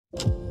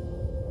Hello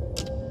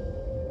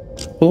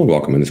and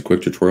welcome. In this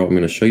quick tutorial, I'm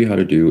going to show you how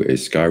to do a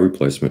sky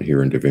replacement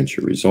here in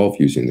DaVinci Resolve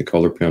using the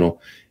color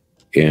panel.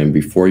 And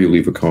before you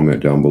leave a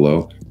comment down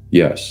below,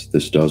 yes,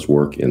 this does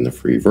work in the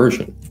free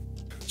version.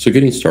 So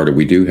getting started,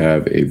 we do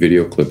have a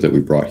video clip that we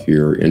brought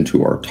here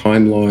into our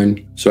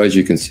timeline. So as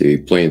you can see,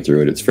 playing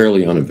through it, it's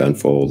fairly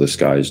uneventful. The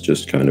sky is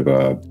just kind of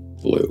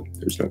blue.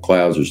 There's no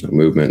clouds, there's no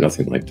movement,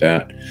 nothing like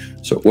that.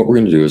 So what we're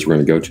going to do is we're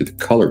going to go to the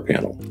color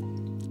panel.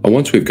 And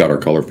once we've got our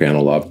color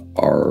panel up,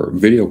 our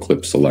video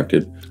clip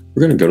selected, we're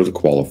going to go to the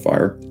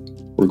qualifier.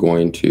 We're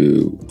going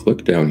to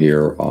click down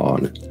here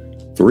on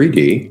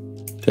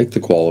 3D, take the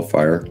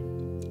qualifier,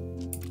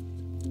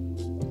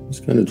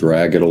 just kind of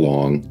drag it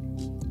along.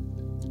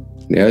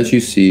 And as you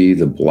see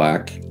the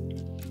black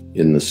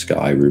in the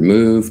sky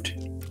removed,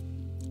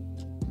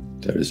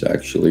 that is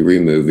actually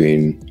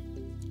removing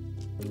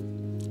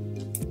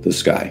the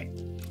sky.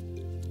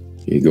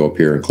 You go up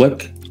here and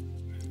click,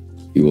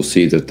 you will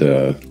see that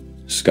the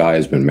sky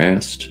has been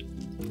masked.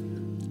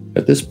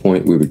 At this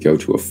point, we would go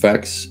to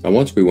Effects. And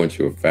once we went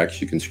to Effects,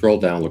 you can scroll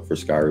down, look for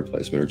Sky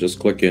Replacement, or just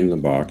click in the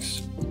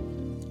box,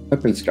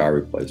 type in Sky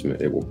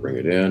Replacement. It will bring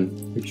it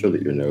in. Make sure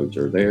that your nodes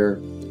are there.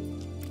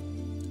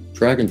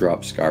 Drag and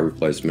drop Sky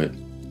Replacement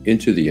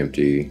into the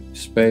empty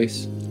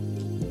space.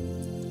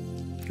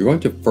 You're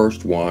going to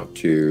first want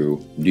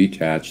to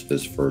detach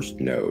this first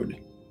node.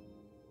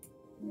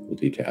 We'll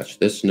detach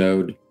this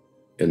node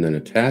and then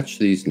attach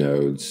these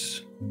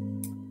nodes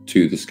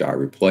to the sky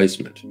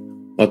replacement.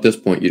 At this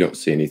point, you don't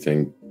see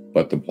anything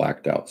but the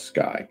blacked out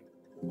sky.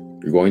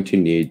 You're going to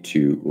need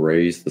to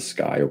raise the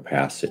sky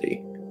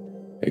opacity.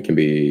 It can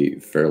be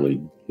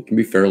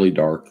fairly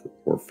dark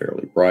or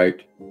fairly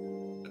bright,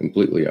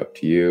 completely up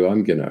to you.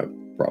 I'm gonna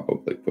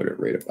probably put it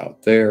right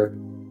about there.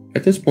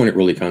 At this point, it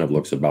really kind of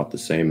looks about the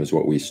same as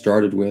what we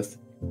started with.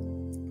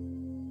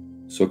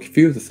 So a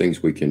few of the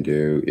things we can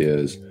do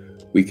is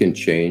we can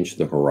change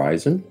the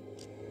horizon.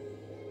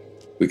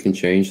 We can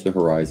change the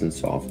horizon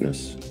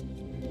softness.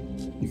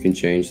 You can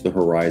change the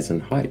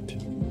horizon height.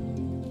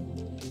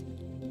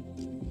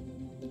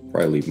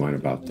 Probably leave mine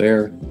about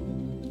there.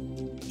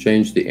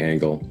 Change the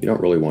angle. You don't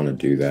really want to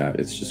do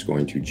that. It's just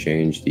going to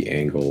change the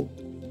angle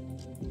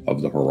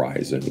of the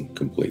horizon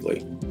completely.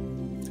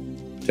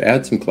 To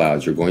add some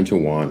clouds, you're going to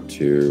want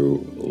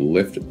to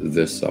lift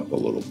this up a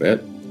little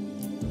bit.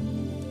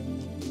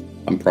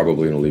 I'm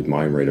probably going to leave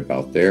mine right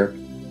about there.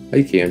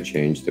 You can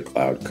change the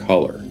cloud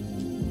color.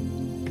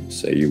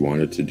 Say you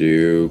wanted to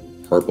do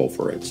purple,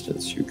 for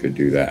instance, you could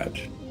do that.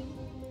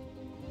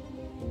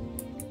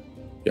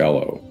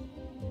 Yellow,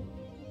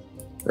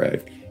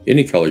 red,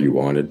 any color you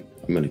wanted.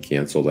 I'm going to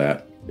cancel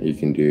that. You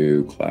can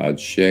do cloud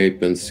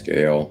shape and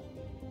scale.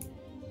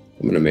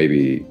 I'm going to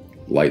maybe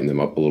lighten them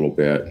up a little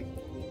bit.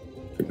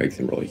 Could make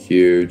them really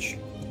huge.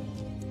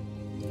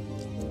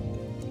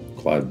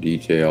 Cloud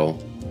detail,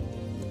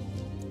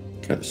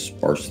 kind of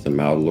sparse them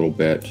out a little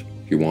bit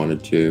if you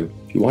wanted to.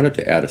 If you wanted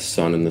to add a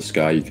sun in the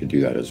sky, you could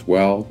do that as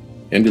well.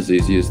 And as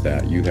easy as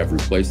that, you have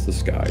replaced the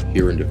sky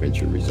here in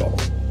DaVinci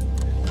Resolve.